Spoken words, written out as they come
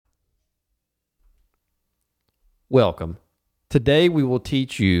Welcome. Today we will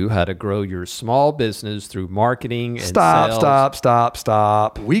teach you how to grow your small business through marketing and sales.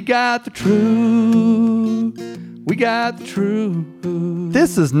 Stop. We got the truth.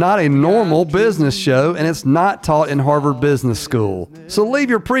 This is not a normal business show, and it's not taught in Harvard Business School. So leave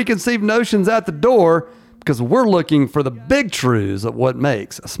your preconceived notions at the door, because we're looking for the big truths of what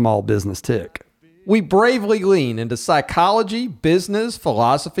makes a small business tick. We bravely lean into psychology, business,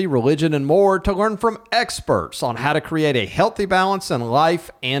 philosophy, religion, and more to learn from experts on how to create a healthy balance in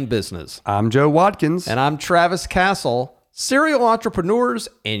life and business. I'm Joe Watkins. And I'm Travis Castle, serial entrepreneurs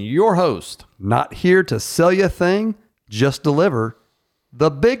and your host. Not here to sell you a thing, just deliver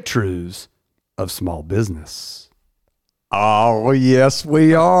the big truths of small business. Oh, yes,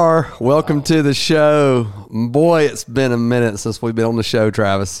 we are. Welcome to the show. Boy, it's been a minute since we've been on the show,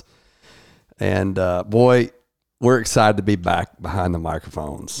 Travis. And boy, we're excited to be back behind the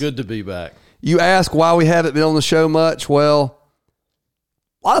microphones. Good to be back. You ask why we haven't been on the show much. Well,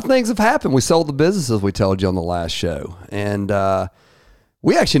 a lot of things have happened. We sold the businesses we told you on the last show. And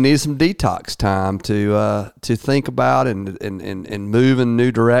we actually needed some detox time to think about and move in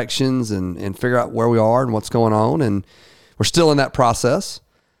new directions and figure out where we are and what's going on. And we're still in that process.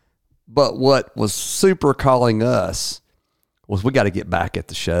 But what was super calling us was we got to get back at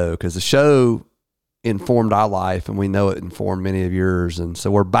the show, because the show informed our life and we know it informed many of yours. And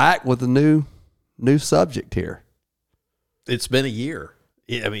so we're back with a new subject here. It's been a year.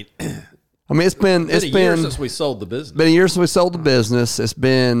 Yeah, I mean, it's been a year since we sold the business. Been a year since we sold the business. It's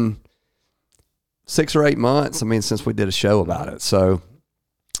been 6 or 8 months. Since we did a show about it. So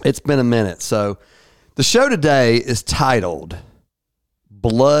it's been a minute. So the show today is titled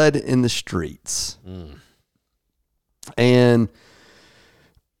Blood in the Streets. And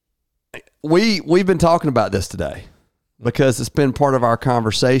we've been talking about this today because it's been part of our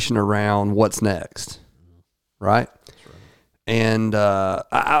conversation around what's next, right? That's right. And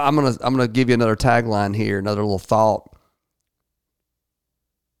I'm gonna give you another tagline here, another little thought.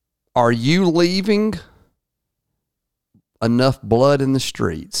 Are you leaving enough blood in the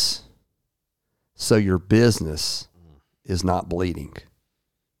streets so your business is not bleeding?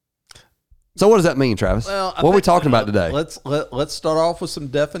 So what does that mean, Travis? Well, what are we talking about today? Let's start off with some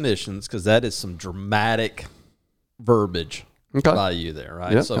definitions, because that is some dramatic verbiage by you there,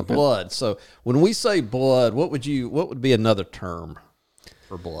 right? Yep. So blood. So when we say blood, what would be another term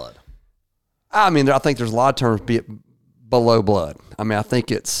for blood? I think there's a lot of terms below blood. I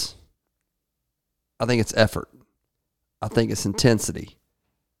think it's effort. I think it's intensity.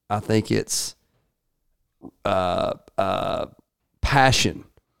 I think it's passion.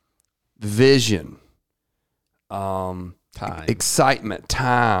 Vision, time, excitement,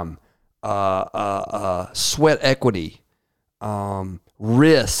 time, sweat equity,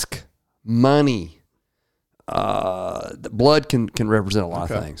 risk, money. The blood can represent a lot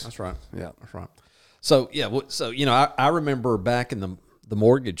of things. That's right. Yeah, that's right. So I remember back in the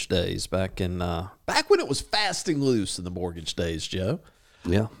mortgage days, back when it was fast and loose in the mortgage days, Joe.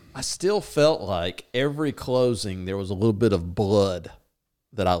 Yeah, I still felt like every closing there was a little bit of blood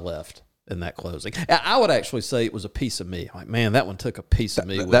that I left in that closing. I would actually say it was a piece of me. Like, man, that one took a piece of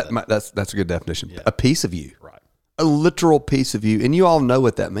me. That's a good definition. Yeah. A piece of you, right? A literal piece of you, and you all know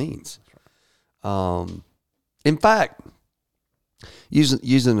what that means. Right. In fact,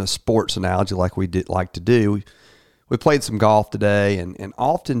 using a sports analogy like we like to do, we played some golf today, and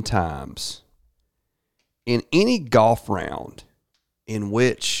oftentimes in any golf round in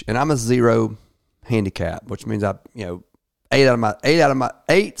which, and I'm a 0 handicap, which means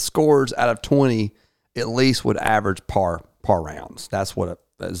eight scores out of 20 at least would average par rounds. That's what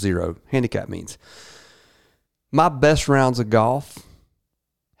a 0 handicap means. My best rounds of golf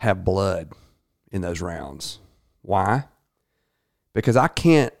have blood in those rounds. Why? Because I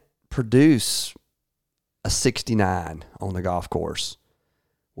can't produce a 69 on the golf course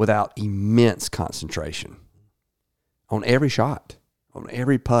without immense concentration on every shot, on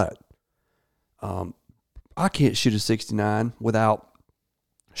every putt. I can't shoot a 69 without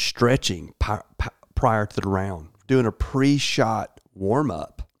stretching prior to the round, doing a pre-shot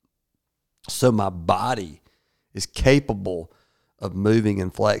warm-up so my body is capable of moving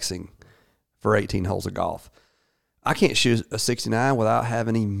and flexing for 18 holes of golf. I can't shoot a 69 without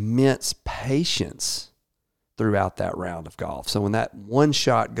having immense patience throughout that round of golf. So when that one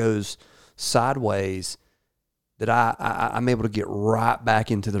shot goes sideways, that I'm able to get right back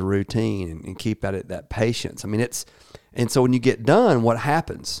into the routine and keep at it, that patience. And so when you get done, what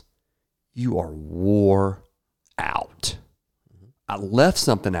happens? You are wore out. I left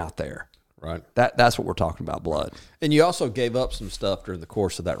something out there. Right. That's what we're talking about, blood. And you also gave up some stuff during the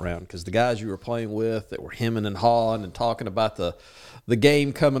course of that round because the guys you were playing with that were hemming and hawing and talking about the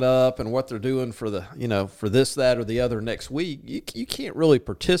game coming up and what they're doing for the, for this, that, or the other next week, you can't really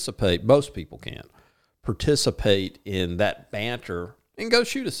participate. Most people can't participate in that banter and go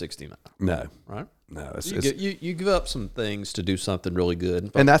shoot a 69. No. Right? No. You give up some things to do something really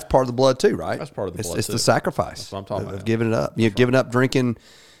good. And that's part of the blood too, right? That's part of the blood It's too. the sacrifice. That's what I'm talking about. Giving it up. You've given up drinking,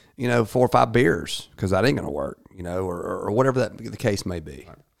 4 or 5 beers because that ain't going to work, or whatever the case may be.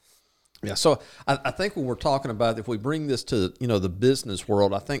 Right. Yeah. So I think when we're talking about, if we bring this to, the business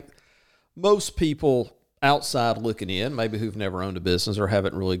world, I think most people outside looking in, maybe who've never owned a business or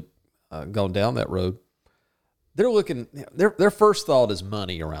haven't really gone down that road, they're looking, their first thought is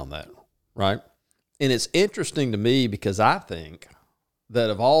money around that. Right. And it's interesting to me because I think that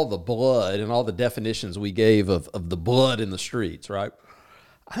of all the blood and all the definitions we gave of the blood in the streets, right,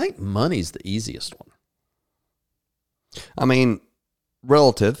 I think money's the easiest one. I mean,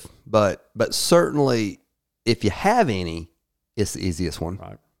 relative, but certainly if you have any, it's the easiest one.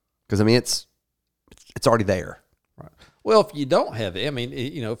 Right. Because, it's already there. Right. Well, if you don't have it,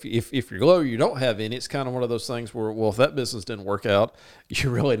 if you're low, you don't have any, it's kind of one of those things where, well, if that business didn't work out,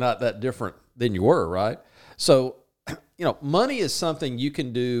 you're really not that different than you were, right? So, money is something you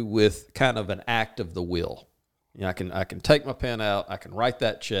can do with kind of an act of the will. I can take my pen out, I can write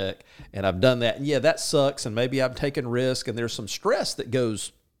that check, and I've done that. And yeah, that sucks, and maybe I'm taking risk, and there's some stress that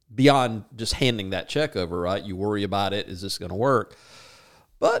goes beyond just handing that check over, right? You worry about it. Is this going to work?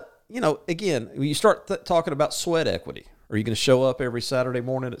 But, again, when you start talking about sweat equity, are you going to show up every Saturday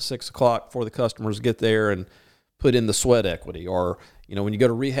morning at 6 o'clock before the customers get there and put in the sweat equity? Or, when you go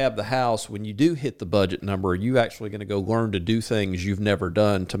to rehab the house, when you do hit the budget number, are you actually going to go learn to do things you've never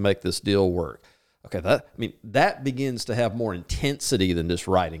done to make this deal work? Okay, that begins to have more intensity than just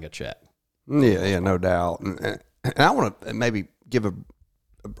writing a check. Yeah, no doubt. And I want to maybe give a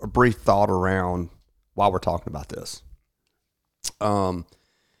brief thought around why we're talking about this. It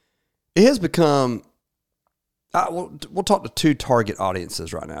has become, we'll talk to 2 target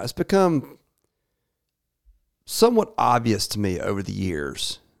audiences right now. It's become somewhat obvious to me over the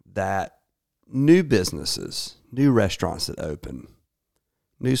years that new businesses, new restaurants that open,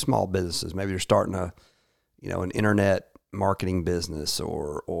 new small businesses, maybe they're starting an internet marketing business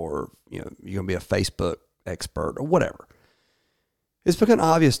or you're going to be a Facebook expert or whatever. It's become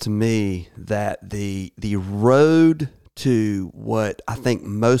obvious to me that the road to what I think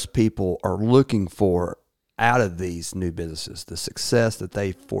most people are looking for out of these new businesses, the success that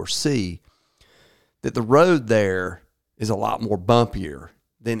they foresee, that the road there is a lot more bumpier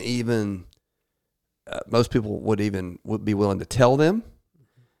than even most people would be willing to tell them.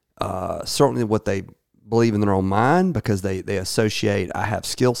 Certainly what they believe in their own mind, because they associate, I have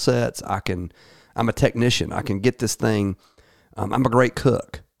skill sets. I'm a technician. I can get this thing. I'm a great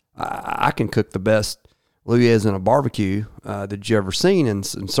cook. I can cook the best Louis in a barbecue that you ever seen. And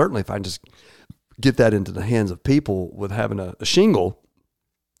certainly if I just get that into the hands of people with having a shingle,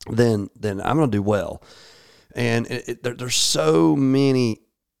 then I'm going to do well. And there's so many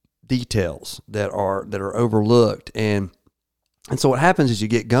details that are overlooked. And so what happens is you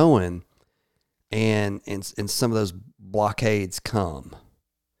get going and some of those blockades come,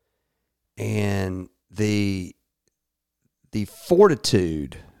 and the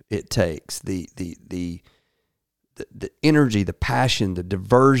fortitude it takes, the energy, the passion, the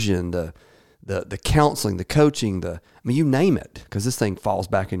diversion, the counseling, the coaching, you name it, because this thing falls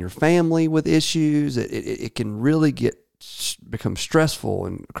back in your family with issues. It can really become stressful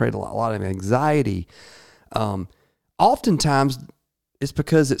and create a lot of anxiety. Oftentimes it's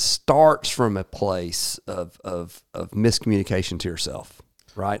because it starts from a place of miscommunication to yourself,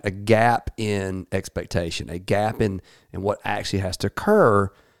 right? A gap in expectation, a gap in what actually has to occur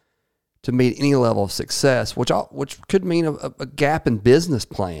to meet any level of success, which could mean a gap in business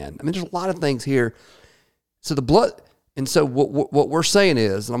plan. There's a lot of things here. So so what we're saying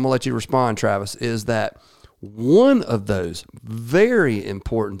is, and I'm gonna let you respond, Travis, is that one of those very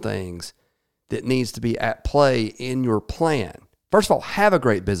important things that needs to be at play in your plan. First of all, have a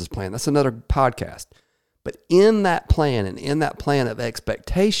great business plan. That's another podcast. But in that plan and in that plan of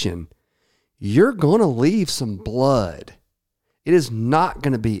expectation, you're going to leave some blood. It is not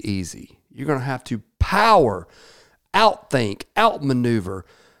going to be easy. You're going to have to power, outthink, outmaneuver,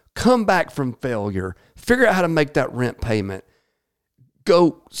 come back from failure, figure out how to make that rent payment,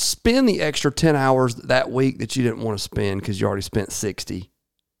 go spend the extra 10 hours that week that you didn't want to spend because you already spent 60.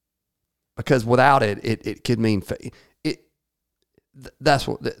 Because without it could mean that's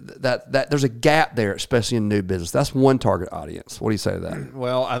what that there's a gap there, especially in new business. That's one target audience. What do you say to that?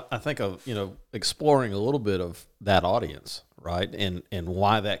 Well, I think of, exploring a little bit of that audience, right? And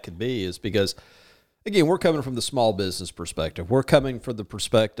why that could be is because, again, we're coming from the small business perspective. We're coming from the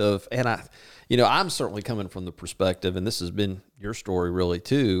perspective, and I'm certainly coming from the perspective, and this has been your story really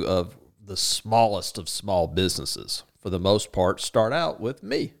too, of the smallest of small businesses. For the most part, start out with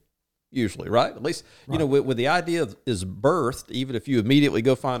me. Usually, right? At least, right. With the idea is birthed, even if you immediately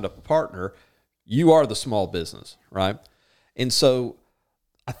go find a partner, you are the small business, right? And so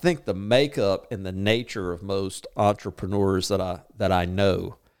I think the makeup and the nature of most entrepreneurs that I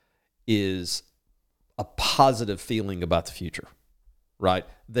know is a positive feeling about the future, right?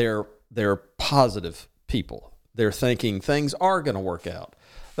 They're positive people. They're thinking things are going to work out.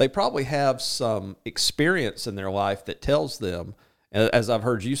 They probably have some experience in their life that tells them, as I've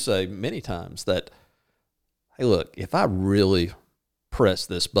heard you say many times, that, hey, look, if I really press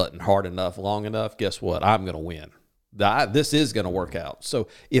this button hard enough, long enough, guess what? I'm going to win. This is going to work out. So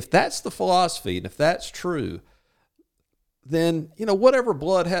if that's the philosophy, and if that's true, then, whatever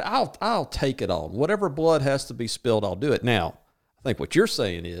blood, I'll take it on. Whatever blood has to be spilled, I'll do it. Now, I think what you're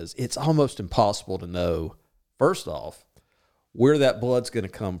saying is it's almost impossible to know, first off, where that blood's going to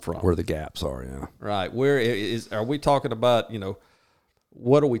come from. Where the gaps are, yeah. Right. Are we talking about,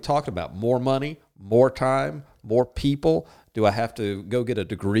 what are we talking about? More money, more time, more people? Do I have to go get a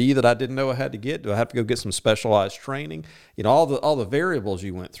degree that I didn't know I had to get? Do I have to go get some specialized training? All the variables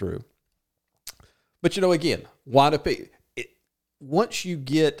you went through. But, again, once you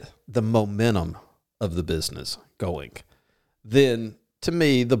get the momentum of the business going, then to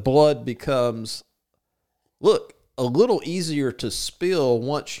me, the blood becomes, a little easier to spill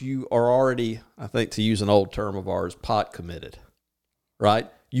once you are already, I think, to use an old term of ours, pot committed, right?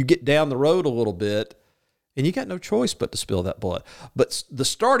 You get down the road a little bit and you got no choice but to spill that blood. But the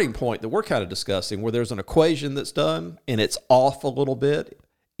starting point that we're kind of discussing, where there's an equation that's done and it's off a little bit,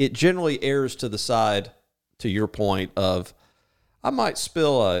 it generally errs to the side, to your point, of I might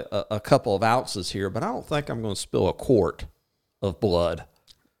spill a couple of ounces here, but I don't think I'm going to spill a quart of blood.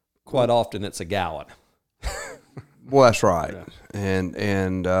 Quite often it's a gallon. Well, that's right.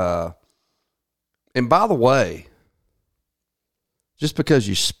 Yeah. And by the way, just because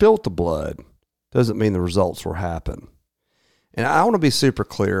you spilt the blood doesn't mean the results will happen. And I want to be super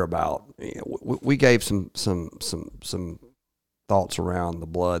clear about, we gave some thoughts around the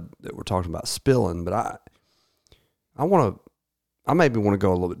blood that we're talking about spilling, but I maybe want to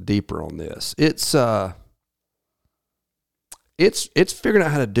go a little bit deeper on this. It's figuring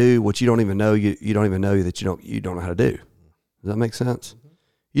out how to do what you don't even know you don't even know that you don't know how to do. Does that make sense? Mm-hmm.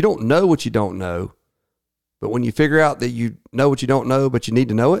 You don't know what you don't know, but when you figure out that you know what you don't know, but you need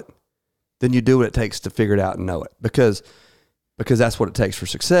to know it, then you do what it takes to figure it out and know it, because that's what it takes for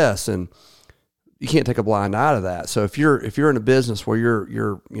success, and you can't take a blind eye to that. So if you're in a business where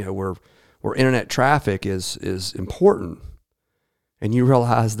where internet traffic is important, and you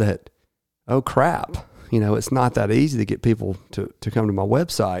realize that, oh crap, it's not that easy to get people to come to my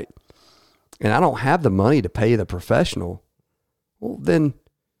website, and I don't have the money to pay the professional, well, then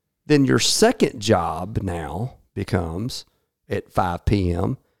your second job now becomes at 5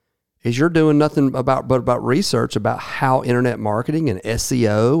 p.m. is you're doing nothing but about research about how internet marketing and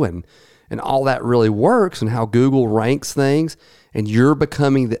SEO and all that really works, and how Google ranks things, and you're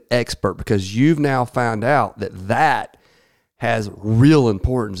becoming the expert because you've now found out that has real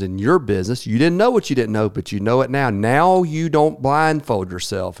importance in your business. You didn't know what you didn't know, but you know it now. Now you don't blindfold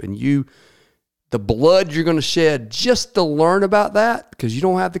yourself, and the blood you're going to shed just to learn about that, because you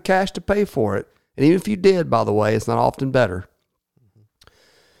don't have the cash to pay for it. And even if you did, by the way, it's not often better.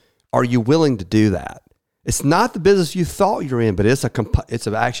 Are you willing to do that? It's not the business you thought you're in, but it's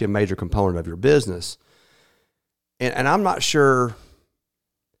actually a major component of your business. And I'm not sure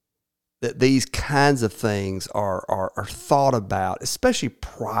that these kinds of things are thought about, especially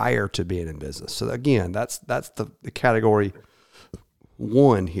prior to being in business. So again, that's the category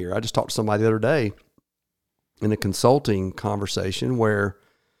one here. I just talked to somebody the other day in a consulting conversation where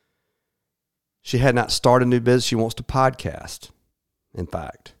she had not started a new business. She wants to podcast, in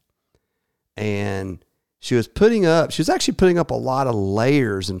fact. And she was actually putting up a lot of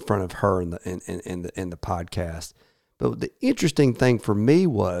layers in front of her in the podcast. But the interesting thing for me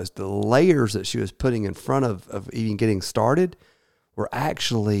was the layers that she was putting in front of even getting started were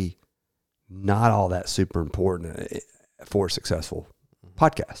actually not all that super important for a successful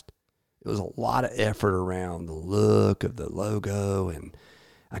podcast. It was a lot of effort around the look of the logo, and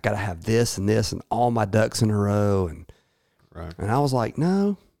I got to have this and all my ducks in a row. And I was like,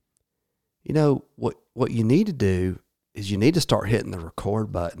 no, what you need to do is you need to start hitting the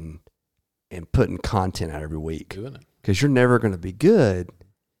record button and putting content out every week. Doing it. Because you're never going to be good.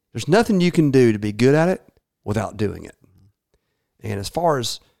 There's nothing you can do to be good at it without doing it. And as far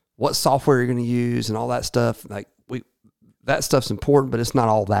as what software you're going to use and all that stuff, that stuff's important, but it's not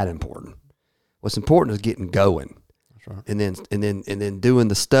all that important. What's important is getting going. That's right. And then doing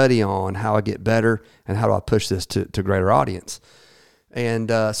the study on how I get better and how do I push this to greater audience. And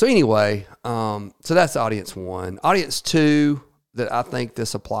so anyway, so that's audience one. Audience two that I think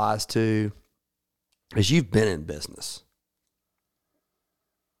this applies to is you've been in business.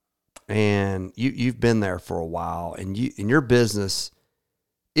 And you've been there for a while, and your business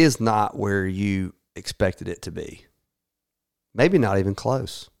is not where you expected it to be. Maybe not even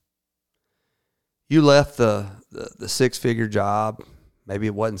close. You left the 6-figure job. Maybe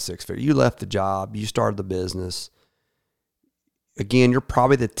it wasn't 6-figure. You left the job. You started the business. Again, you're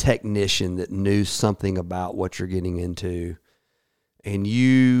probably the technician that knew something about what you're getting into, and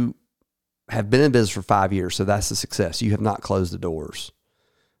you have been in business for 5 years, so that's a success. You have not closed the doors.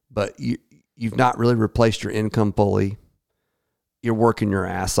 But you've not really replaced your income fully. You're working your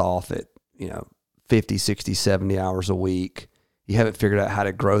ass off at 50, 60, 70 hours a week. You haven't figured out how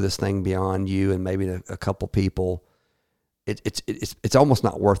to grow this thing beyond you and maybe a couple people. It's almost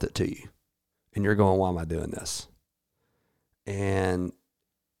not worth it to you. And you're going, why am I doing this? And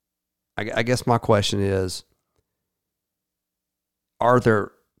I guess my question is, are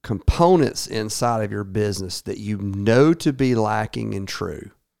there components inside of your business that you know to be lacking and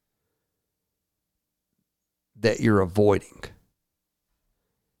true that you're avoiding?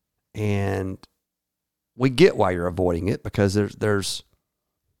 And we get why you're avoiding it, because there's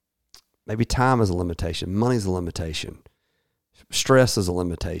maybe time is a limitation, money's a limitation, stress is a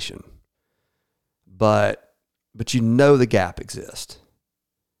limitation, but you know the gap exists.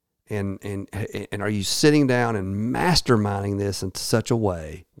 And are you sitting down and masterminding this in such a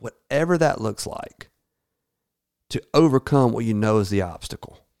way, whatever that looks like, to overcome what you know is the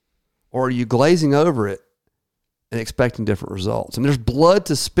obstacle? Or are you glazing over it and expecting different results? And there's blood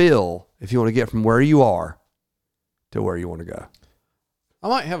to spill if you want to get from where you are to where you want to go. I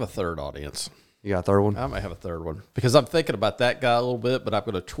might have a third audience. You got a third one? I might have a third one, because I'm thinking about that guy a little bit, but I'm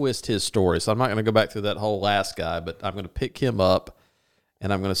going to twist his story. So I'm not going to go back through that whole last guy, but I'm going to pick him up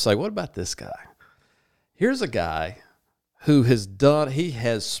and I'm going to say, what about this guy? Here's a guy who he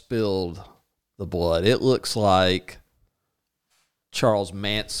has spilled the blood. It looks like Charles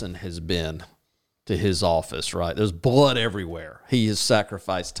Manson has been to his office, right? There's blood everywhere. He has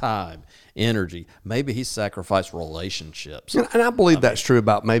sacrificed time, energy. Maybe he's sacrificed relationships. And I believe that's true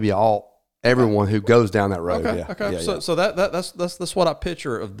about maybe everyone who goes down that road. Okay, yeah. okay. Yeah, So that's what I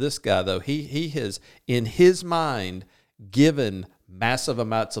picture of this guy, though. He has, in his mind, given massive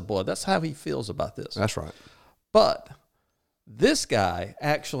amounts of blood. That's how he feels about this. That's right. But this guy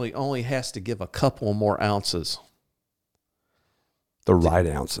actually only has to give a couple more ounces. The right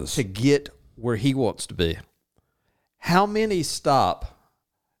ounces. To get where he wants to be. How many stop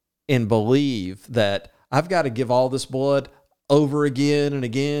and believe that I've got to give all this blood over again and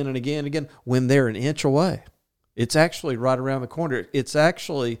again and again and again when they're an inch away? It's actually right around the corner. It's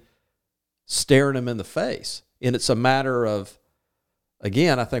actually staring them in the face. And it's a matter of,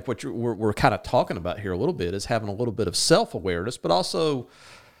 again, I think what we're kind of talking about here a little bit is having a little bit of self-awareness, but also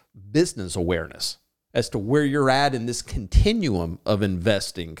business awareness as to where you're at in this continuum of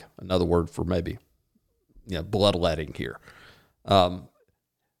investing. Another word for maybe, bloodletting here.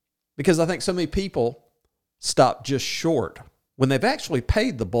 Because I think so many people stop just short when they've actually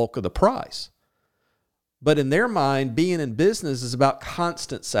paid the bulk of the price. But in their mind, being in business is about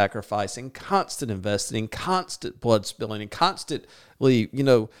constant sacrificing, constant investing, constant blood spilling, and constantly,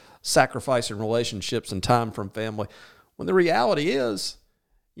 sacrificing relationships and time from family. When the reality is,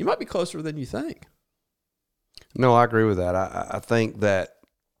 you might be closer than you think. No, I agree with that. I think that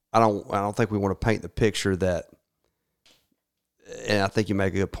I don't think we want to paint the picture that, and I think you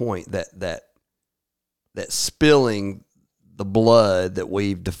make a good point, that spilling the blood that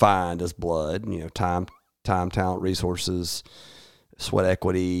we've defined as blood, time, talent, resources, sweat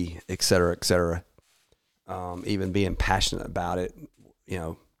equity, et cetera, even being passionate about it,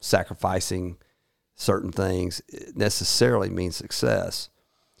 sacrificing certain things necessarily means success.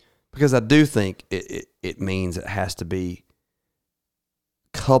 Because I do think it means it has to be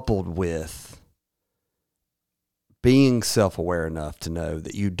coupled with being self-aware enough to know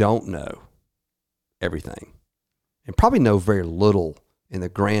that you don't know everything and probably know very little in the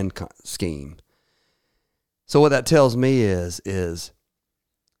grand scheme. So what that tells me is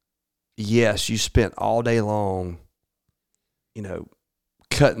yes, you spent all day long,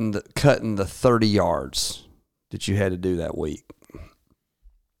 cutting the 30 yards that you had to do that week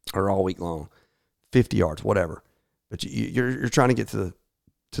or all week long, 50 yards, whatever. But you're trying to get to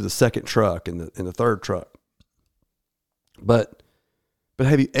the second truck and the third truck. But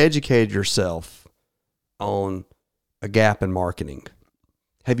have you educated yourself on a gap in marketing?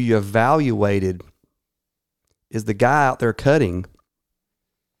 Have you evaluated, is the guy out there cutting,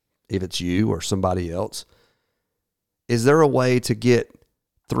 if it's you or somebody else, is there a way to get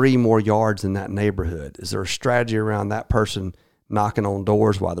 3 more yards in that neighborhood? Is there a strategy around that person knocking on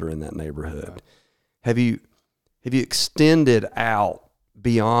doors while they're in that neighborhood? Have you extended out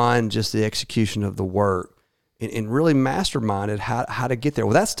beyond just the execution of the work and really masterminded how to get there?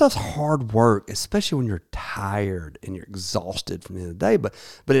 Well, that stuff's hard work, especially when you're tired and you're exhausted from the end of the day.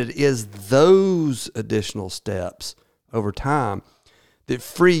 But it is those additional steps over time that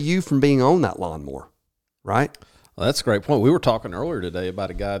free you from being on that lawnmower, right? Well, that's a great point. We were talking earlier today about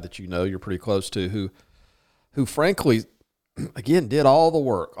a guy that you're pretty close to who frankly, again, did all the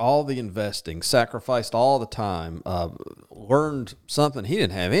work, all the investing, sacrificed all the time, learned something he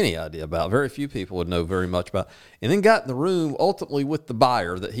didn't have any idea about. Very few people would know very much about, and then got in the room ultimately with the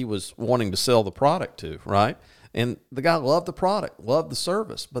buyer that he was wanting to sell the product to, right? And the guy loved the product, loved the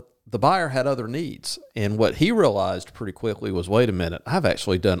service, but the buyer had other needs. And what he realized pretty quickly was, wait a minute, I've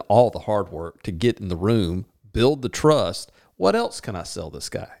actually done all the hard work to get in the room, build the trust. What else can I sell this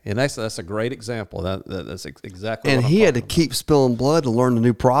guy? And that's a great example. That's exactly. And what he had to keep spilling blood to learn the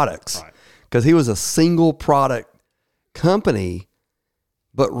new products, because he was a single product company,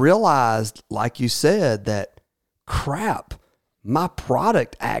 but realized, like you said, that crap, my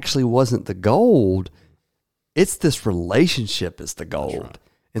product actually wasn't the gold. It's this relationship is the gold. Right.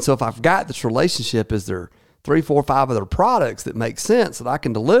 And so if I've got this relationship, is there 3, 4, 5 other products that make sense that I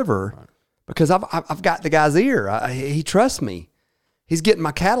can deliver? Right. Because I've got the guy's ear. He trusts me. He's getting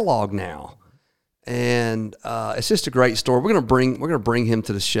my catalog now, and it's just a great story. We're gonna bring him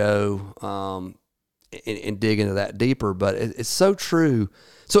to the show and dig into that deeper. But it's so true.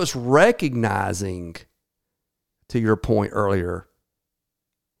 So it's recognizing, to your point earlier,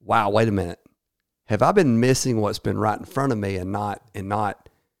 wow, wait a minute, have I been missing what's been right in front of me and not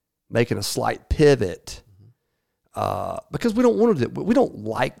making a slight pivot? Because we don't want to we don't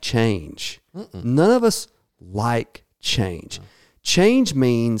like change. Mm-mm. None of us like change. Mm. Change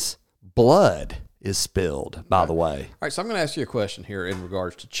means blood is spilled, by the way. All right, so I'm going to ask you a question here in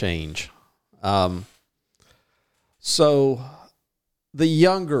regards to change. So the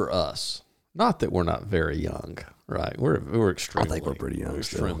younger us, not that we're not very young, right? We're extremely. I think we're pretty young.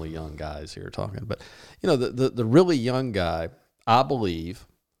 Extremely young guys here talking, but the really young guy, I believe,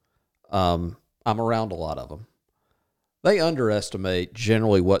 I'm around a lot of them. They underestimate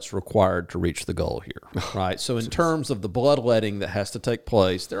generally what's required to reach the goal here, right? So in terms of the bloodletting that has to take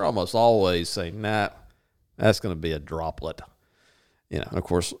place, they're almost always saying, nah, that's going to be a droplet. And of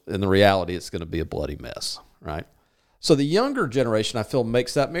course, in the reality, it's going to be a bloody mess, right? So the younger generation, I feel,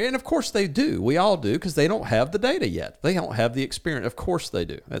 makes that, and of course they do. We all do, because they don't have the data yet. They don't have the experience. Of course they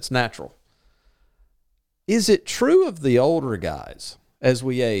do. That's natural. Is it true of the older guys as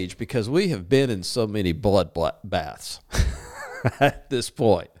we age, because we have been in so many blood baths at this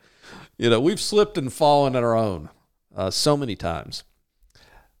point? We've slipped and fallen on our own so many times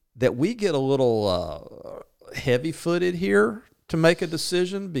that we get a little heavy-footed here to make a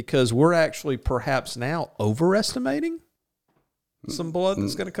decision, because we're actually perhaps now overestimating some blood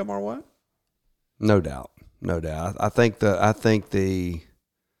that's going to come our way? No doubt. I think the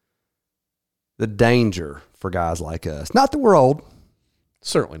danger for guys like us, not that we're old,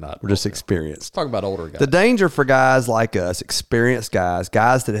 certainly not. We're just experienced. Let's talk about older guys. The danger for guys like us, experienced guys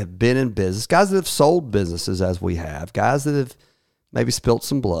that have been in business, guys that have sold businesses as we have, guys that have maybe spilt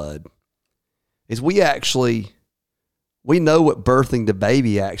some blood, is we know what birthing the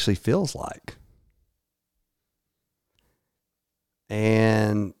baby actually feels like.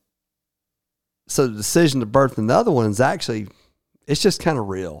 And so the decision to birth another one is actually, it's just kind of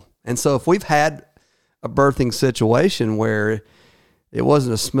real. And so if we've had a birthing situation where it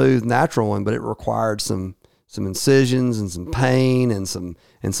wasn't a smooth, natural one, but it required some incisions and some pain and some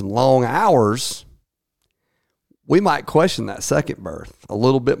long hours, we might question that second birth a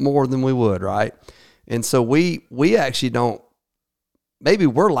little bit more than we would, right? And so we actually don't, maybe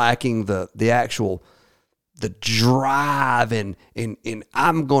we're lacking the drive and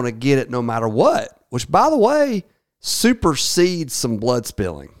I'm going to get it no matter what, which, by the way, supersedes some blood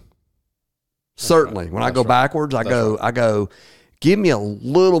spilling. That's certainly. Right. When I go backwards, I go, give me a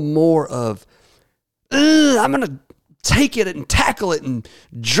little more of, I'm going to take it and tackle it and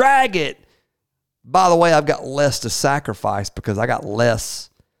drag it. By the way, I've got less to sacrifice because I got less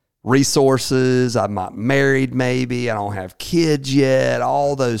resources. I'm not married, maybe. I don't have kids yet.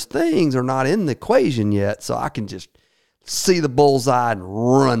 All those things are not in the equation yet. So I can just see the bullseye and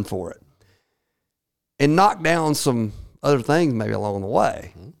run for it and knock down some other things maybe along the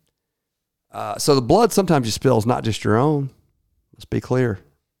way. So the blood sometimes you spill is not just your own. Let's be clear.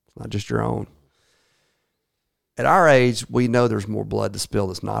 It's not just your own. At our age, we know there's more blood to spill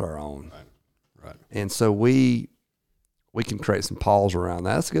that's not our own. Right. And so we can create some pause around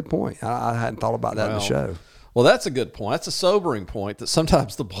that. That's a good point. I hadn't thought about that in the show. Well, that's a good point. That's a sobering point that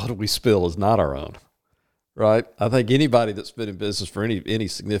sometimes the blood we spill is not our own. Right? I think anybody that's been in business for any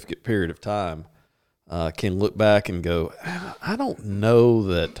significant period of time can look back and go, I don't know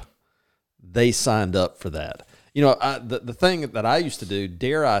that they signed up for that. You know, the thing that I used to do,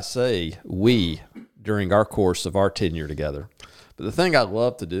 dare I say, during our course of our tenure together, but the thing I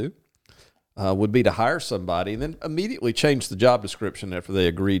love to do would be to hire somebody and then immediately change the job description after they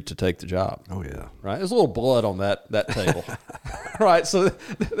agreed to take the job. Oh yeah, right. There's a little blood on that table, right? So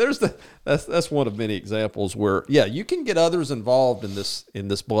that's one of many examples where you can get others involved in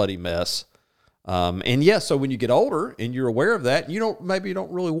this bloody mess. So when you get older and you're aware of that, you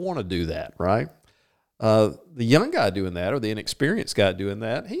don't really want to do that, right? The young guy doing that or the inexperienced guy doing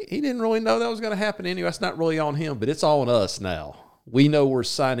that, he didn't really know that was going to happen anyway. It's not really on him, but it's on us now. We know we're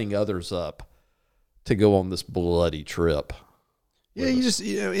signing others up to go on this bloody trip. Yeah, you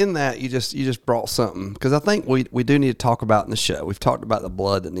just brought something, because I think we do need to talk about in the show. We've talked about the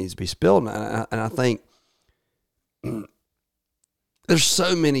blood that needs to be spilled, and I think there's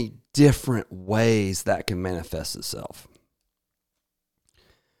so many different ways that can manifest itself.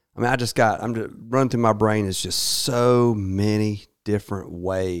 I mean, I'm just running through my brain is just so many different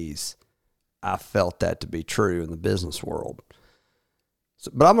ways I felt that to be true in the business world.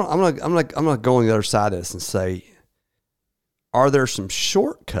 So, but I'm gonna go on the other side of this and say, are there some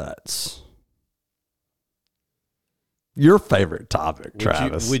shortcuts? Your favorite topic,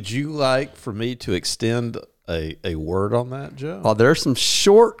 Travis. Would you like for me to extend a word on that, Joe? Oh, there are some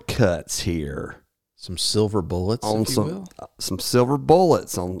shortcuts here. Some silver bullets, on some silver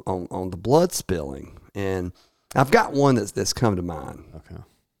bullets on the blood spilling, and I've got one that's come to mind. Okay,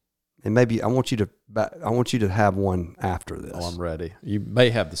 and maybe I want you to have one after this. Oh, I'm ready. You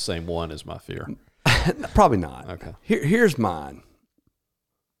may have the same one as my fear. Probably not. Okay. Here's mine,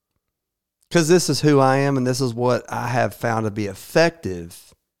 because this is who I am, and this is what I have found to be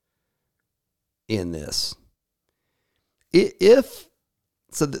effective in this.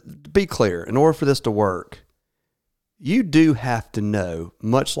 So to be clear, in order for this to work, you do have to know,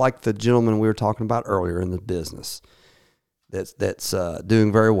 much like the gentleman we were talking about earlier in the business that's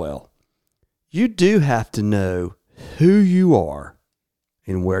doing very well, you do have to know who you are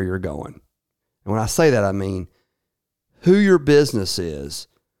and where you're going. And when I say that, I mean who your business is,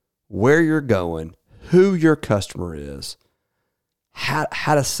 where you're going, who your customer is,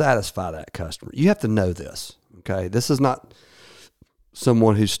 how to satisfy that customer. You have to know this, okay? This is not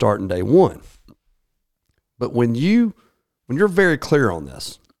someone who's starting day one. But when you're very clear on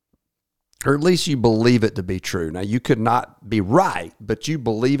this, or at least you believe it to be true. Now, you could not be right, but you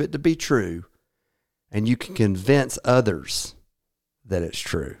believe it to be true, and you can convince others that it's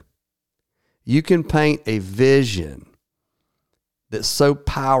true. You can paint a vision that's so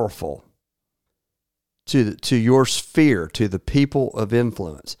powerful to your sphere, to the people of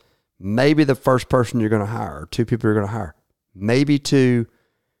influence. Maybe the first person you're going to hire, or two people you're going to hire. Maybe to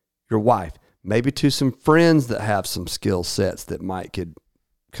your wife, maybe to some friends that have some skill sets that could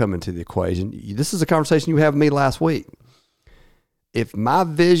come into the equation. This is a conversation you had with me last week. If my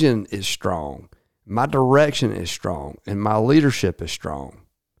vision is strong, my direction is strong, and my leadership is strong,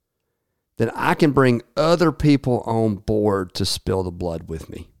 then I can bring other people on board to spill the blood with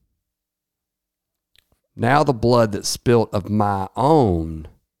me. Now the blood that's spilled of my own.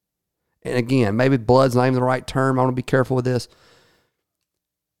 And again, maybe blood's not even the right term. I want to be careful with this.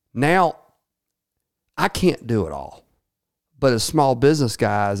 Now, I can't do it all. But as small business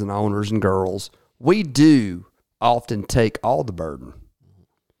guys and owners and girls, we do often take all the burden.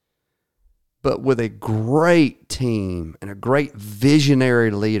 But with a great team and a great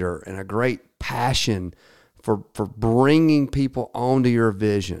visionary leader and a great passion for bringing people onto your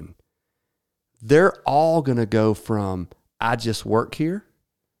vision, they're all going to go from, I just work here,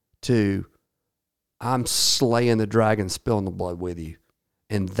 to I'm slaying the dragon, spilling the blood with you.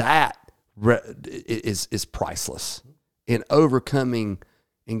 And that is priceless in overcoming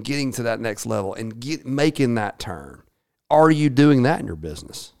and getting to that next level and making that turn. Are you doing that in your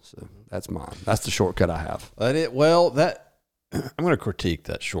business? So that's mine. That's the shortcut I have. I'm going to critique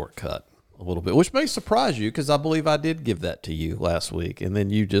that shortcut a little bit, which may surprise you because I believe I did give that to you last week, and then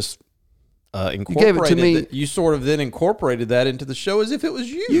you just incorporated it to me. You sort of then incorporated that into the show as if it was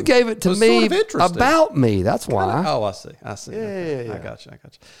you. You gave it to me sort of interesting. about me. That's why. Oh, I see. Yeah. I got you.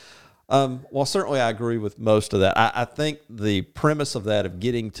 Well, certainly I agree with most of that. I think the premise of that, of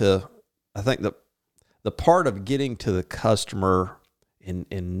getting to, I think the part of getting to the customer and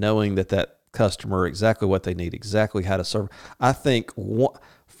knowing that customer, exactly what they need, exactly how to serve, I think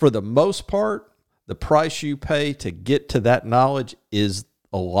for the most part, the price you pay to get to that knowledge is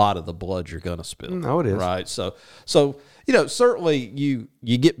a lot of the blood you're going to spill. No, it is. Right. So, certainly you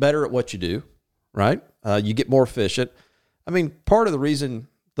get better at what you do, right? You get more efficient. I mean, part of the reason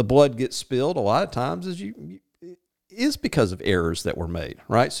the blood gets spilled a lot of times is because of errors that were made,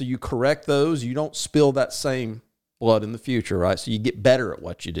 right? So you correct those. You don't spill that same blood in the future, right? So you get better at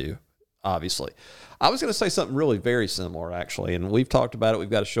what you do, obviously. I was going to say something really very similar, actually, and we've talked about it. We've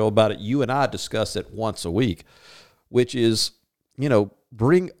got a show about it. You and I discuss it once a week, which is,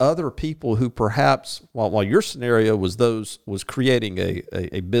 bring other people who perhaps, while your scenario was creating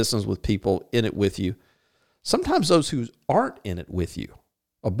a business with people in it with you, sometimes those who aren't in it with you,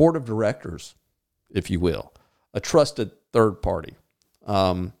 a board of directors, if you will, a trusted third party,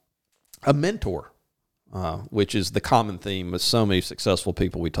 a mentor, which is the common theme with so many successful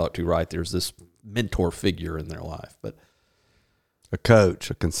people we talk to, right? There's this mentor figure in their life, but a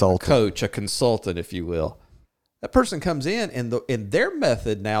coach, a consultant, if you will. That person comes in and their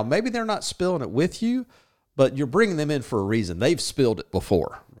method now, maybe they're not spilling it with you, but you're bringing them in for a reason. They've spilled it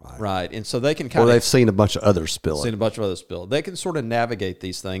before, right? And so they can kind of... Or they've seen a bunch of others spill it. They can sort of navigate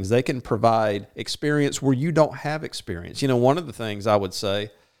these things. They can provide experience where you don't have experience. One of the things I would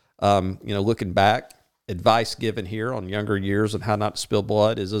say, looking back, advice given here on younger years on how not to spill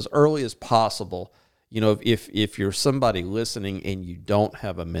blood is as early as possible. If you're somebody listening and you don't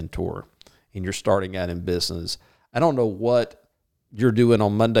have a mentor and you're starting out in business, I don't know what you're doing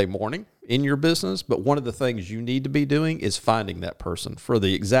on Monday morning in your business, but one of the things you need to be doing is finding that person for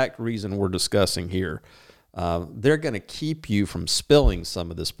the exact reason we're discussing here. They're going to keep you from spilling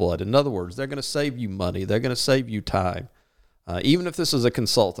some of this blood. In other words, they're going to save you money. They're going to save you time. Even if this is a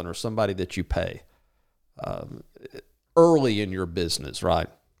consultant or somebody that you pay early in your business, right?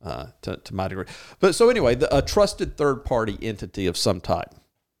 To my degree. But so anyway, a trusted third party entity of some type.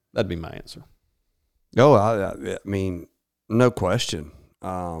 That'd be my answer. Oh, I mean, no question.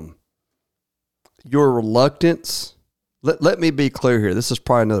 Your reluctance, let me be clear here. This is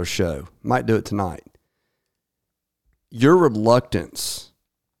probably another show. Might do it tonight. Your reluctance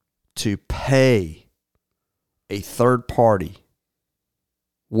to pay a third party,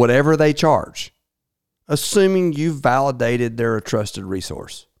 whatever they charge, assuming you've validated they're a trusted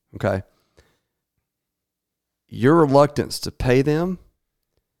resource, okay? Your reluctance to pay them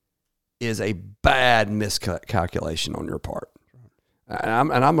is a bad miscalculation on your part. And I'm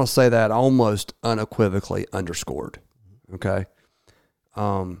going to say that almost unequivocally underscored, okay?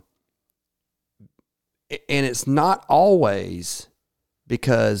 And it's not always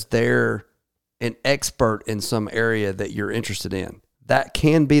because they're an expert in some area that you're interested in. That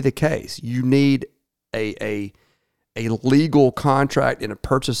can be the case. You need a legal contract in a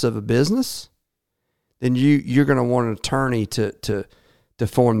purchase of a business, then you're going to want an attorney to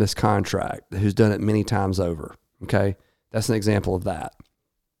form this contract who's done it many times over. Okay. That's an example of that.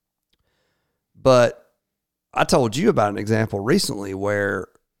 But I told you about an example recently where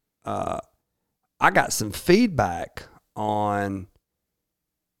I got some feedback on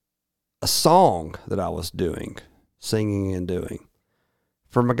a song that I was singing and doing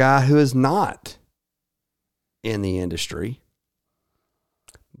from a guy who is not in the industry,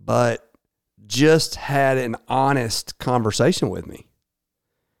 but just had an honest conversation with me.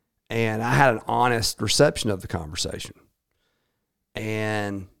 And I had an honest reception of the conversation.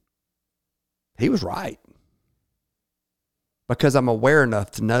 And he was right. Because I'm aware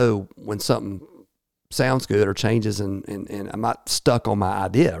enough to know when something sounds good or changes and I'm not stuck on my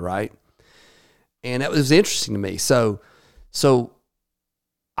idea, right? And that was interesting to me. So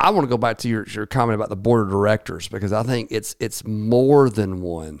I want to go back to your comment about the board of directors, because I think it's more than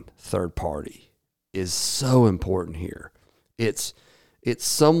one third party is so important here. It's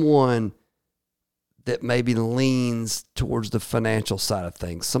someone that maybe leans towards the financial side of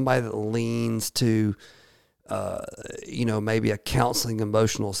things, somebody that leans to, maybe a counseling,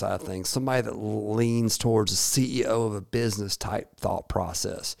 emotional side of things, somebody that leans towards a CEO of a business type thought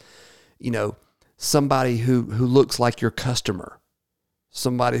process, somebody who looks like your customer,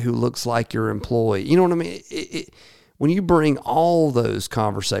 somebody who looks like your employee. You know what I mean? When you bring all those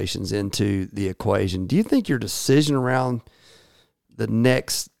conversations into the equation, do you think your decision around the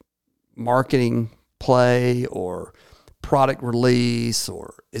next marketing play or product release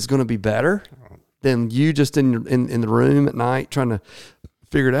or is going to be better than you just in the room at night trying to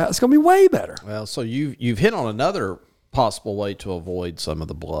figure it out. It's going to be way better. Well, so you've hit on another possible way to avoid some of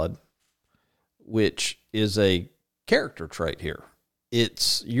the blood, which is a character trait here.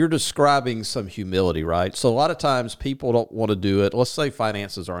 You're describing some humility, right? So a lot of times people don't want to do it. Let's say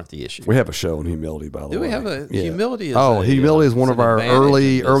finances aren't the issue. We have a show on humility, by the way. Do we have a humility? Humility is one of our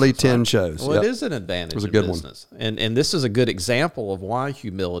early 10 shows. Well, It is an advantage. It was a good business. And this is a good example of why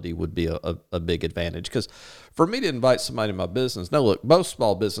humility would be a big advantage. Because for me to invite somebody in my business, now look, most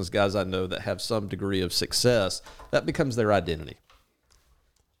small business guys I know that have some degree of success, that becomes their identity.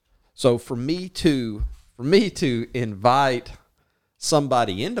 So for me to invite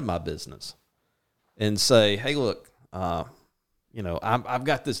somebody into my business and say, hey, look, I've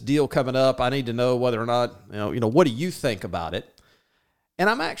got this deal coming up. I need to know whether or not, what do you think about it? And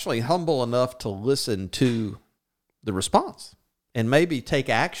I'm actually humble enough to listen to the response and maybe take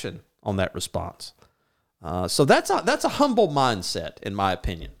action on that response. So that's a humble mindset, in my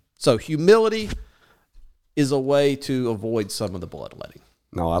opinion. So humility is a way to avoid some of the bloodletting.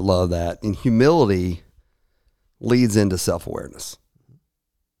 No, I love that. And humility leads into self-awareness.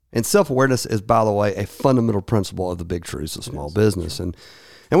 And self-awareness is, by the way, a fundamental principle of the big truths of small business. And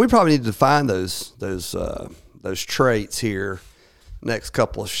we probably need to define those traits here next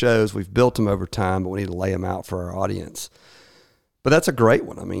couple of shows. We've built them over time, but we need to lay them out for our audience. But that's a great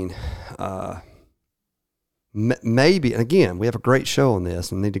one. I mean, maybe, and again, we have a great show on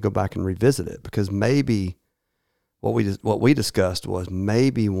this and need to go back and revisit it, because maybe what we discussed was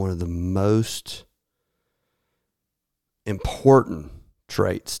maybe one of the most important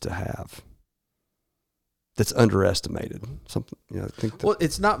traits to have that's underestimated. Something, I think that, well,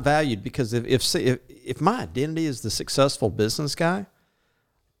 it's not valued, because if my identity is the successful business guy,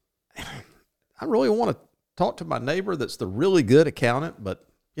 I really want to talk to my neighbor that's the really good accountant, but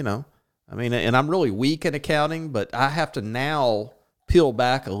and I'm really weak in accounting, but I have to now peel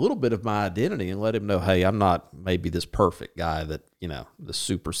back a little bit of my identity and let him know, hey, I'm not maybe this perfect guy that, the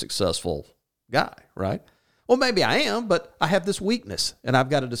super successful guy, right? Well, maybe I am, but I have this weakness, and I've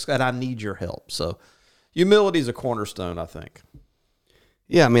got to discuss. I need your help. So, humility is a cornerstone, I think.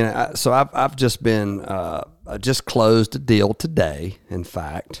 Yeah, I mean, I've just been just closed a deal today, in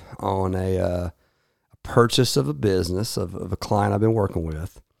fact, on a purchase of a business of a client I've been working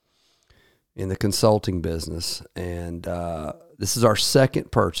with in the consulting business, and this is our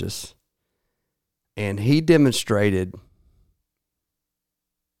second purchase, and he demonstrated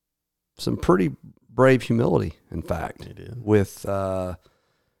some pretty brave humility, in fact, with the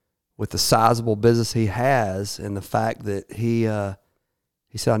sizable business he has, and the fact that he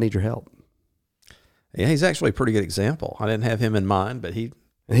said, I need your help. Yeah, he's actually a pretty good example. I didn't have him in mind, but he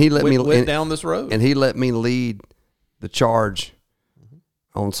went down this road. And he let me lead the charge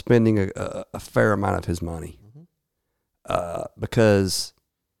on spending a fair amount of his money. Because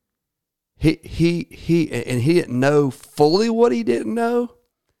he didn't know fully what he didn't know.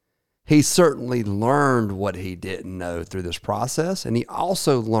 He certainly learned what he didn't know through this process. And he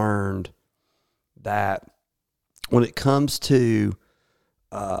also learned that when it comes to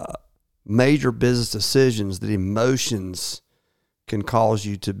major business decisions, that emotions can cause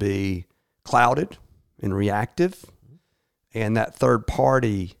you to be clouded and reactive. And that third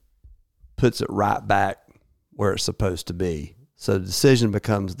party puts it right back where it's supposed to be. So the decision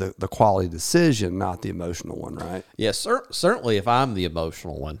becomes the quality decision, not the emotional one, right? Yes, certainly if I'm the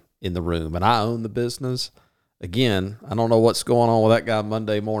emotional one in the room and I own the business, again, I don't know what's going on with that guy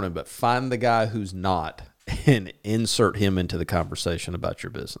Monday morning, but find the guy who's not and insert him into the conversation about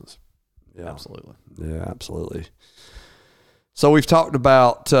your business. Yeah, absolutely. Yeah, absolutely. So we've talked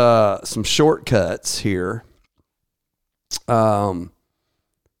about some shortcuts here.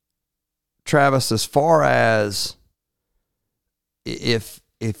 Travis, as far as if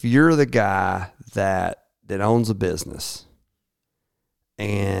you're the guy that owns a business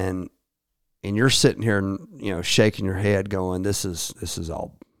and you're sitting here and shaking your head going, this is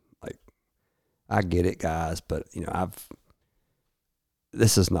all, like, I get it, guys, but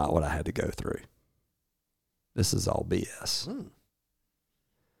this is not what I had to go through. This is all BS.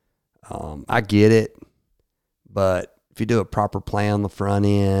 I get it, but if you do a proper plan on the front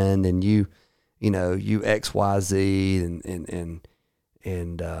end and you X, Y, Z and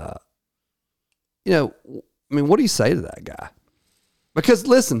what do you say to that guy? Because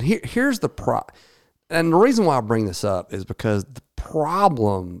listen, here's the and the reason why I bring this up is because the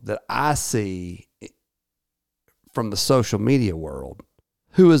problem that I see from the social media world,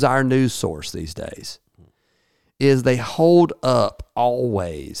 who is our news source these days, is they hold up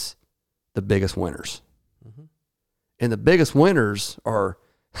always the biggest winners. And the biggest winners are,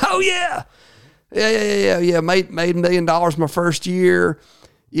 oh yeah, made $1 million my first year.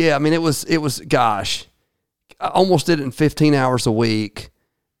 Yeah, I mean, it was, gosh, I almost did it in 15 hours a week.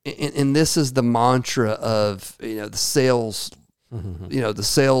 And this is the mantra of, the sales, the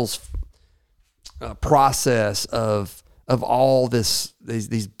sales process of all these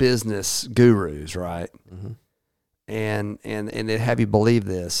business gurus, right? And they have you believe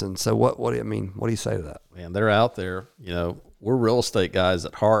this. And so what do you mean? What do you say to that? Man, they're out there, we're real estate guys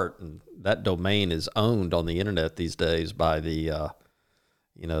at heart, and that domain is owned on the internet these days by the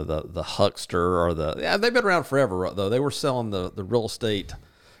huckster or they've been around forever though. They were selling the real estate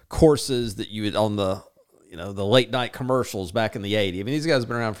courses that you would on the late night commercials back in the 80s. I mean, these guys have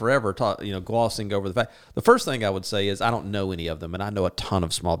been around forever, glossing over the fact. The first thing I would say is I don't know any of them, and I know a ton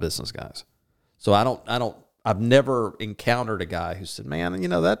of small business guys. So I've never encountered a guy who said, man, this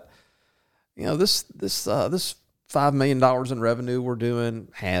 $5 million in revenue we're doing,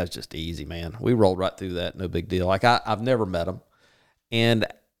 it's just easy, man. We rolled right through that. No big deal. Like I've never met them. And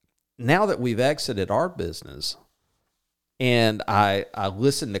now that we've exited our business, and I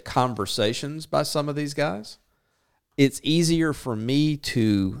listen to conversations by some of these guys, it's easier for me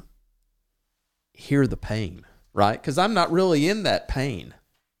to hear the pain, right? Because I'm not really in that pain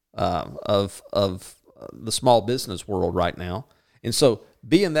of the small business world right now. And so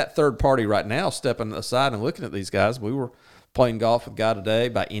being that third party right now, stepping aside and looking at these guys, we were playing golf with a guy today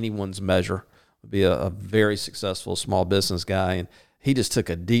by anyone's measure, would be a very successful small business guy. And he just took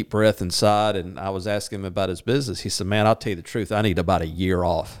a deep breath inside, and I was asking him about his business. He said, man, I'll tell you the truth. I need about a year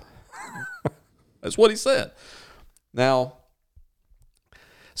off. That's what he said. Now,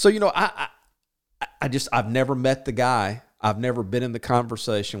 so, I've never met the guy. I've never been in the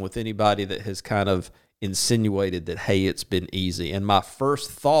conversation with anybody that has kind of insinuated that, hey, it's been easy. And my first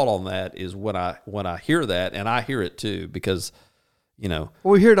thought on that is when I hear that, and I hear it too, because,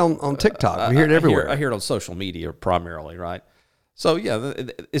 we hear it on TikTok. We hear it everywhere. I hear it on social media primarily, right? So, yeah,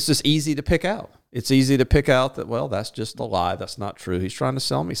 it's just easy to pick out. It's easy to pick out that, well, that's just a lie. That's not true. He's trying to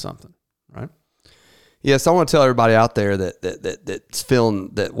sell me something, right? Yes, I want to tell everybody out there that's feeling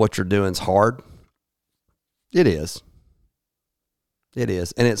that what you're doing is hard. It is. It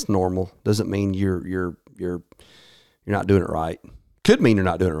is, and it's normal. Doesn't mean you're not doing it right. Could mean you're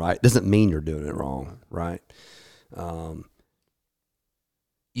not doing it right. Doesn't mean you're doing it wrong, right?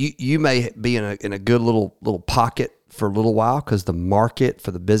 You may be in a good little pocket for a little while because the market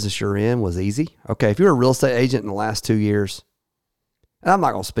for the business you're in was easy. Okay, if you're a real estate agent in the last 2 years, and I'm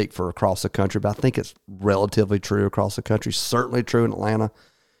not going to speak for across the country, but I think it's relatively true across the country, certainly true in Atlanta.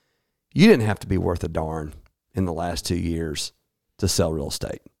 You didn't have to be worth a darn in the last 2 years to sell real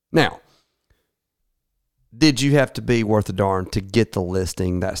estate. Now, did you have to be worth a darn to get the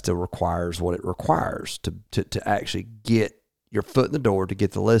listing? That still requires what it requires to actually get your foot in the door to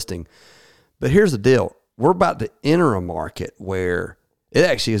get the listing. But here's the deal. We're about to enter a market where it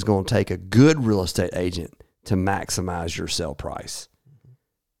actually is going to take a good real estate agent to maximize your sell price.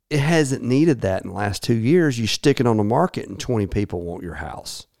 It hasn't needed that in the last 2 years. You stick it on the market and 20 people want your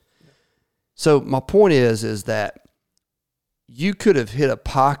house. So my point is that you could have hit a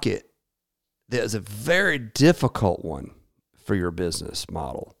pocket that is a very difficult one for your business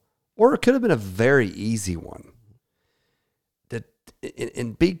model, or it could have been a very easy one.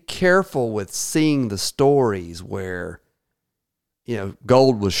 And be careful with seeing the stories where,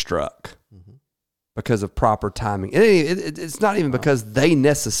 gold was struck because of proper timing. It's not even because they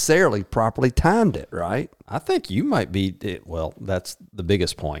necessarily properly timed it, right? I think you might be. Well, that's the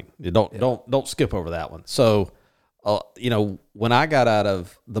biggest point. Don't skip over that one. So, when I got out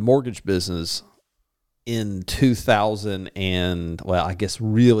of the mortgage business in 2000 and, well, I guess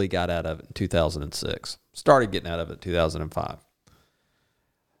really got out of it in 2006, started getting out of it in 2005.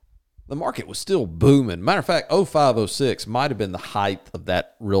 The market was still booming. Matter of fact, 05, 06 might have been the height of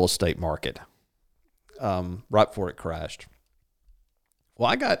that real estate market right before it crashed.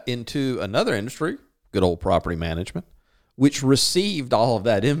 Well, I got into another industry, good old property management, which received all of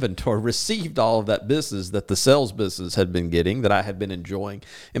that inventory, received all of that business that the sales business had been getting, that I had been enjoying.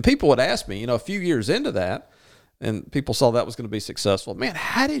 And people would ask me, a few years into that, and people saw that was going to be successful, man,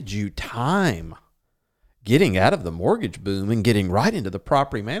 how did you time getting out of the mortgage boom and getting right into the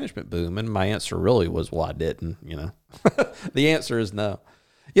property management boom? And my answer really was, well, I didn't, The answer is no.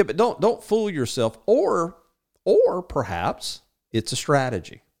 Yeah, but don't fool yourself. Or perhaps it's a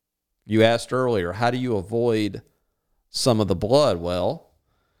strategy. You asked earlier, how do you avoid some of the blood? Well,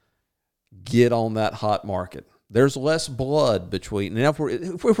 get on that hot market. There's less blood between. Now,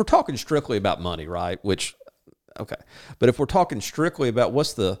 if we're talking strictly about money, right? Okay. But if we're talking strictly about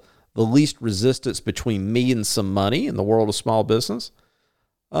what's the the least resistance between me and some money in the world of small business.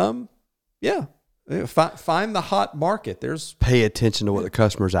 Yeah, find the hot market. There's Pay attention to what the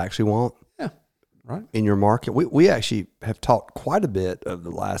customers actually want. Yeah, right. In your market. We actually have talked quite a bit over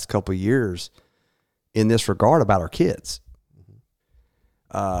the last couple of years in this regard about our kids.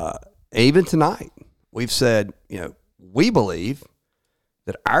 Even tonight, we've said, we believe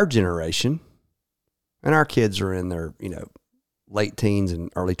that our generation, and our kids are in their, late teens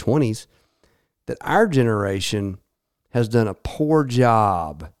and early 20s, that our generation has done a poor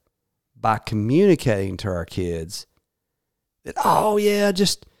job by communicating to our kids that,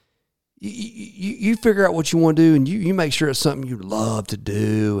 just you figure out what you want to do, and you make sure it's something you love to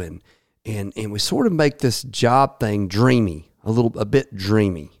do, and we sort of make this job thing dreamy, a bit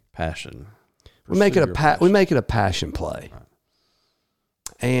dreamy. Passion. We make it a passion play. Right.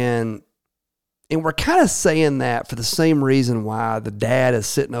 And we're kind of saying that for the same reason why the dad is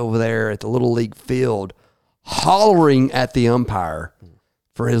sitting over there at the Little League field hollering at the umpire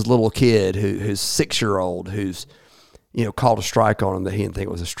for his little kid who's 6-year-old who's, called a strike on him that he didn't think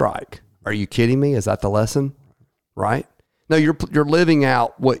was a strike. Are you kidding me? Is that the lesson? Right? No, you're living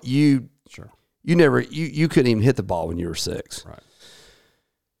out what you couldn't even hit the ball when you were 6. Right.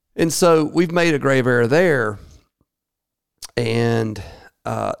 And so we've made a grave error there. And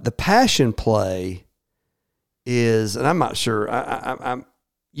the passion play is, and I'm not sure,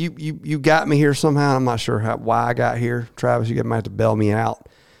 you got me here somehow. I'm not sure why I got here. Travis, you might have to bail me out.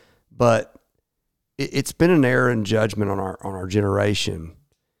 But it's been an error in judgment on our generation.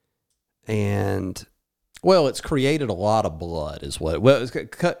 And well, it's created a lot of blood as well. Well,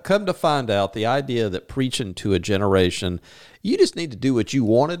 come to find out, the idea that preaching to a generation, you just need to do what you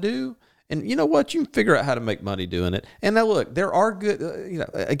want to do. And you know what? You can figure out how to make money doing it. And now look, there are good,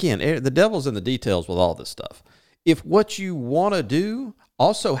 again, the devil's in the details with all this stuff. If what you want to do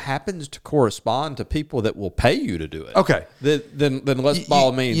also happens to correspond to people that will pay you to do it, okay, then let's by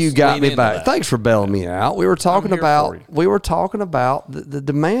all means. You got me back. That. Thanks for bailing me out. We were talking about the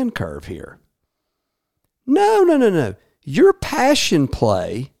demand curve here. No. Your passion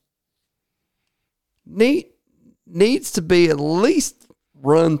play needs to be at least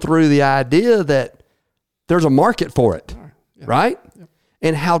run through the idea that there's a market for it, right? Yeah.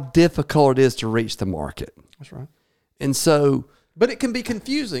 And how difficult it is to reach the market. That's right. And so, but it can be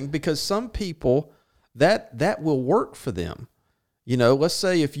confusing because some people that will work for them. Let's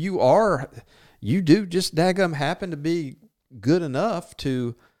say if you do just daggum happen to be good enough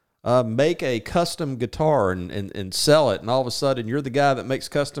to make a custom guitar and sell it, and all of a sudden you're the guy that makes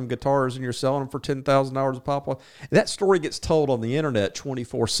custom guitars and you're selling them for $10,000 a pop. That story gets told on the internet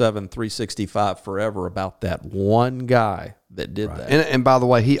 24/7, 365 forever about that one guy that did that. And by the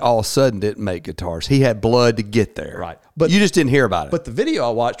way, he all of a sudden didn't make guitars. He had blood to get there. Right. But you just didn't hear about it. But the video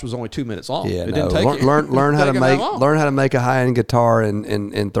I watched was only 2 minutes long. Yeah, it didn't take learn how to make a high-end guitar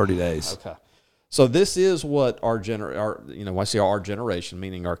in 30 days. Okay. So this is what when I say our generation,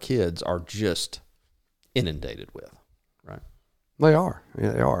 meaning our kids, are just inundated with, right? They are.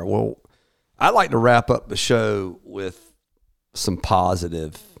 Yeah, they are. Well, I'd like to wrap up the show with some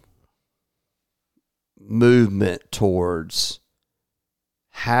positive movement towards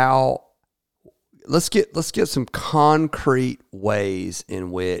how let's get some concrete ways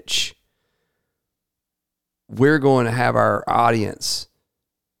in which we're going to have our audience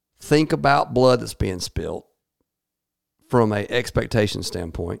think about blood that's being spilled from an expectation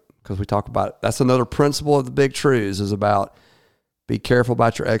standpoint, because we talk about it. That's another principle of the Big Truths, is about be careful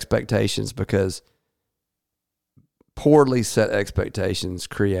about your expectations, because poorly set expectations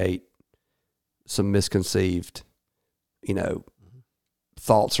create some misconceived,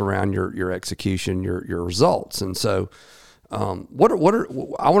 thoughts around your execution, your results. And so, I want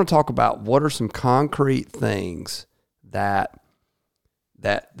to talk about what are some concrete things that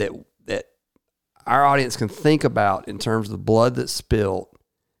our audience can think about in terms of the blood that's spilled,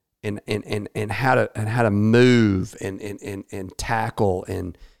 and how to move and tackle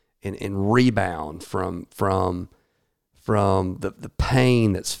and rebound from the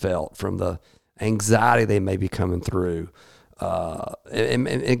pain that's felt, from the anxiety they may be coming through. And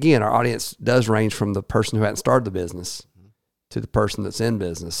again, our audience does range from the person who hadn't started the business to the person that's in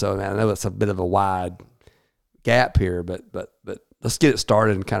business. So I know it's a bit of a wide gap here, but let's get it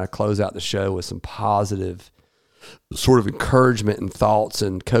started and kind of close out the show with some positive sort of encouragement and thoughts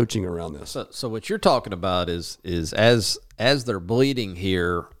and coaching around this. So what you're talking about is as they're bleeding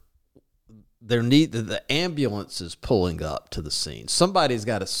here, the ambulance is pulling up to the scene. Somebody's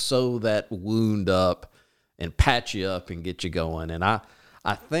got to sew that wound up and patch you up and get you going. And I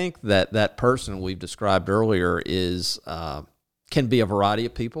think that person we've described earlier is can be a variety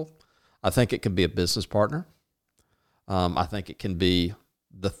of people. I think it can be a business partner. I think it can be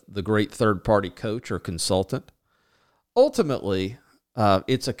the great third-party coach or consultant. Ultimately,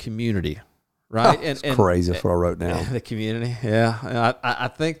 it's a community, right? It's crazy. That's what I wrote down. The community, yeah. I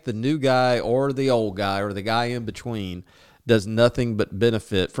think the new guy or the old guy or the guy in between does nothing but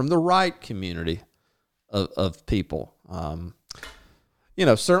benefit from the right community of people.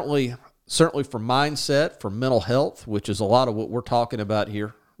 Certainly for mindset, for mental health, which is a lot of what we're talking about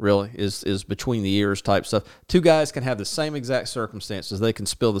here, really, is between the ears type stuff. Two guys can have the same exact circumstances. They can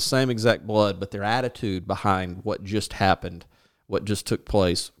spill the same exact blood, but their attitude behind what just happened, what just took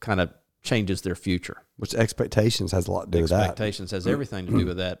place, kind of changes their future. Which expectations has a lot to do with that. Expectations has everything to do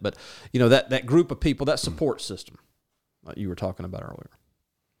with that. But, that group of people, that support system like you were talking about earlier.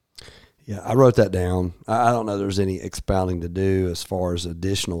 Yeah, I wrote that down. I don't know there's any expounding to do as far as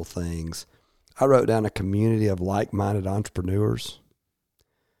additional things. I wrote down a community of like-minded entrepreneurs.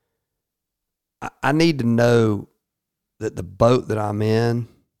 I need to know that the boat that I'm in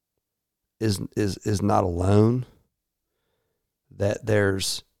is not alone. That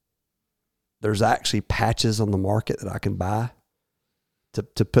there's actually patches on the market that I can buy to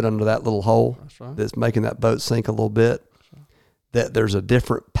put under that little hole. That's right. That's making that boat sink a little bit. Right. That there's a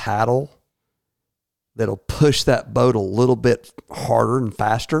different paddle that'll push that boat a little bit harder and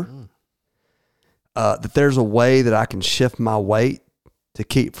faster. That there's a way that I can shift my weight to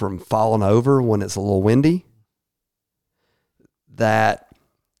keep from falling over when it's a little windy. That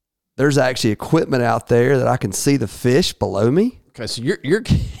there's actually equipment out there that I can see the fish below me. Okay, so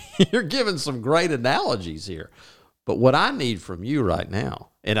you're giving some great analogies here, but what I need from you right now,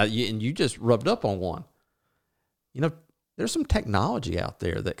 and you just rubbed up on one. There's some technology out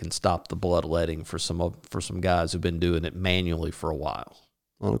there that can stop the bloodletting for some guys who've been doing it manually for a while.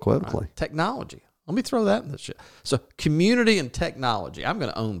 Unequivocally, right? Technology. Let me throw that in the shit. So community and technology. I'm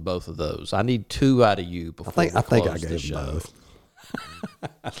going to own both of those. I need two out of you before I think I gave them both.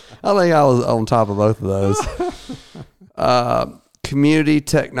 I think I was on top of both of those. Community,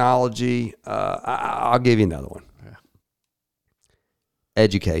 technology. I'll give you another one. Yeah.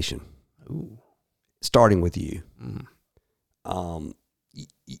 Education. Ooh. Starting with you.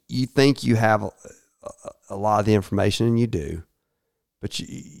 You think you have a lot of the information, and you do. But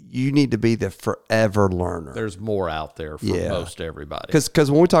you need to be the forever learner. There's more out there for most everybody. Because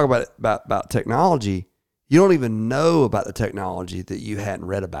when we talk about technology, you don't even know about the technology that you hadn't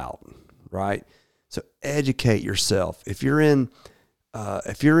read about, right? So educate yourself. If you're in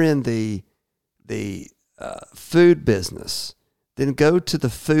the food business, then go to the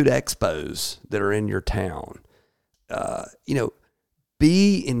food expos that are in your town.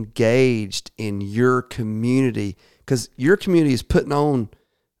 Be engaged in your community. Because your community is putting on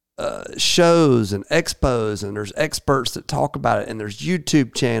shows and expos, and there's experts that talk about it, and there's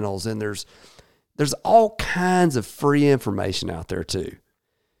YouTube channels, and there's all kinds of free information out there too.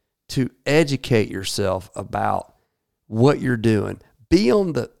 To educate yourself about what you're doing, be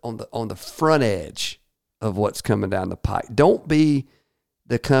on the front edge of what's coming down the pike. Don't be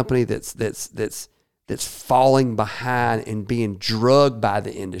the company that's falling behind and being drugged by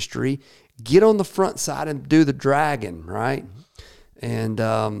the industry. Get on the front side and do the dragging, right? And,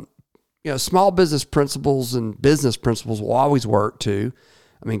 small business principles and business principles will always work too.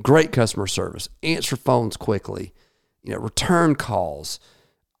 I mean, great customer service, answer phones quickly, return calls,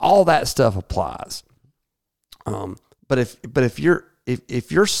 all that stuff applies. But if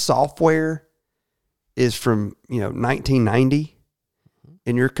your software is from, 1990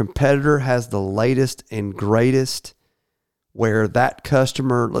 and your competitor has the latest and greatest, where that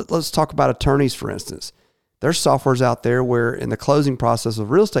customer, let's talk about attorneys, for instance. There's softwares out there where in the closing process of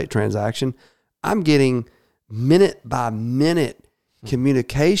a real estate transaction, I'm getting minute by minute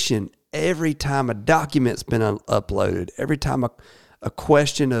communication every time a document's been uploaded, every time a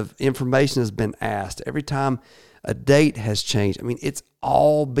question of information has been asked, every time a date has changed. I mean, it's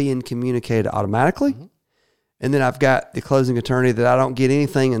all being communicated automatically. Mm-hmm. And then I've got the closing attorney that I don't get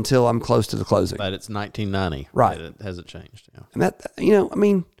anything until I'm close to the closing. But it's 1990. Right. It hasn't changed. Yeah. And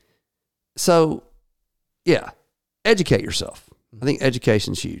educate yourself. I think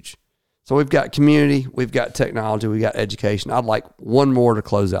education's huge. So we've got community, we've got technology, we've got education. I'd like one more to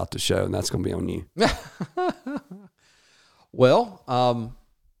close out the show, and that's going to be on you. Well,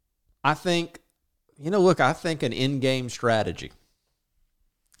 I think, I think an in-game strategy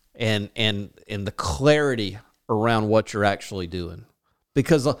and the clarity around what you're actually doing,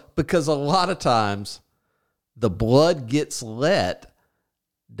 because a lot of times the blood gets let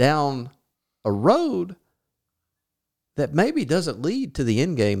down a road that maybe doesn't lead to the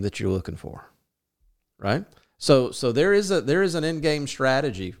end game that you're looking for, right? So there is an end game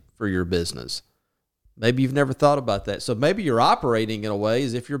strategy for your business. Maybe you've never thought about that. So maybe you're operating in a way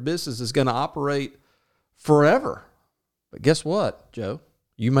as if your business is going to operate forever. But guess what, Joe?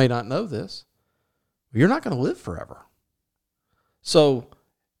 You may not know this. You're not going to live forever. So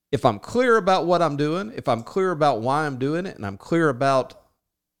if I'm clear about what I'm doing, if I'm clear about why I'm doing it, and I'm clear about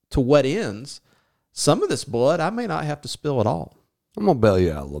to what ends, some of this blood I may not have to spill at all. I'm going to bail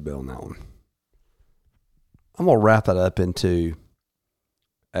you out a little bit on that one. I'm going to wrap it up into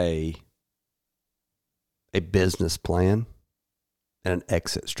a business plan and an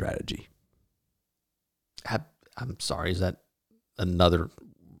exit strategy. I'm sorry, is that another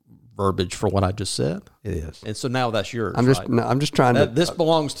verbiage for what I just said? It is. And so now that's yours. I'm just trying to. This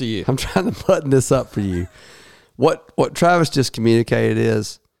belongs to you. I'm trying to button this up for you. What Travis just communicated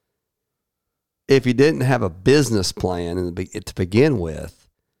is, if you didn't have a business plan to begin with,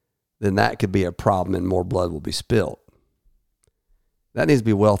 then that could be a problem and more blood will be spilled. That needs to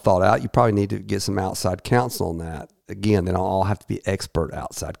be well thought out. You probably need to get some outside counsel on that. Again, they don't all have to be expert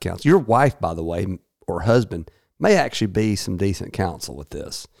outside counsel. Your wife, by the way, or husband, may actually be some decent counsel with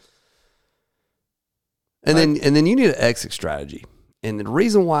this. And then you need an exit strategy. And the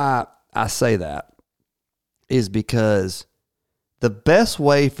reason why I say that is because the best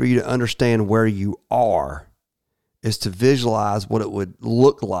way for you to understand where you are is to visualize what it would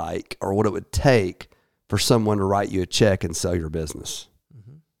look like or what it would take for someone to write you a check and sell your business.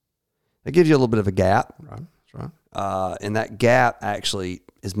 Mm-hmm. That gives you a little bit of a gap. Right. That's right. And that gap actually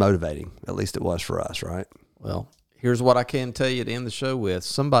is motivating. At least it was for us, right? Well, here's what I can tell you to end the show with.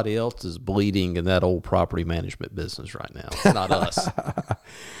 Somebody else is bleeding in that old property management business right now. It's not us.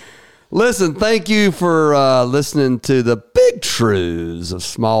 Listen, thank you for listening to the Big Truths of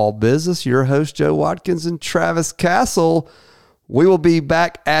Small Business. Your host, Joe Watkins and Travis Castle. We will be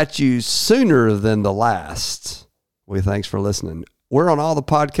back at you sooner than the last. Thanks for listening. We're on all the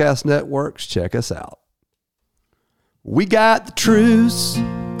podcast networks. Check us out. We got the truths.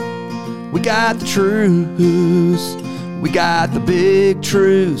 We got the truths. We got the big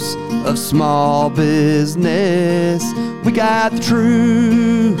truths of small business. We got the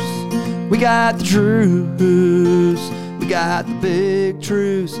truths. We got the truths. We got the big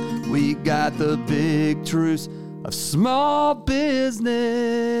truths. We got the big truths of small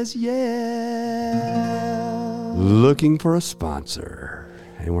business. Yeah. Looking for a sponsor.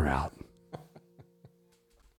 And we're out.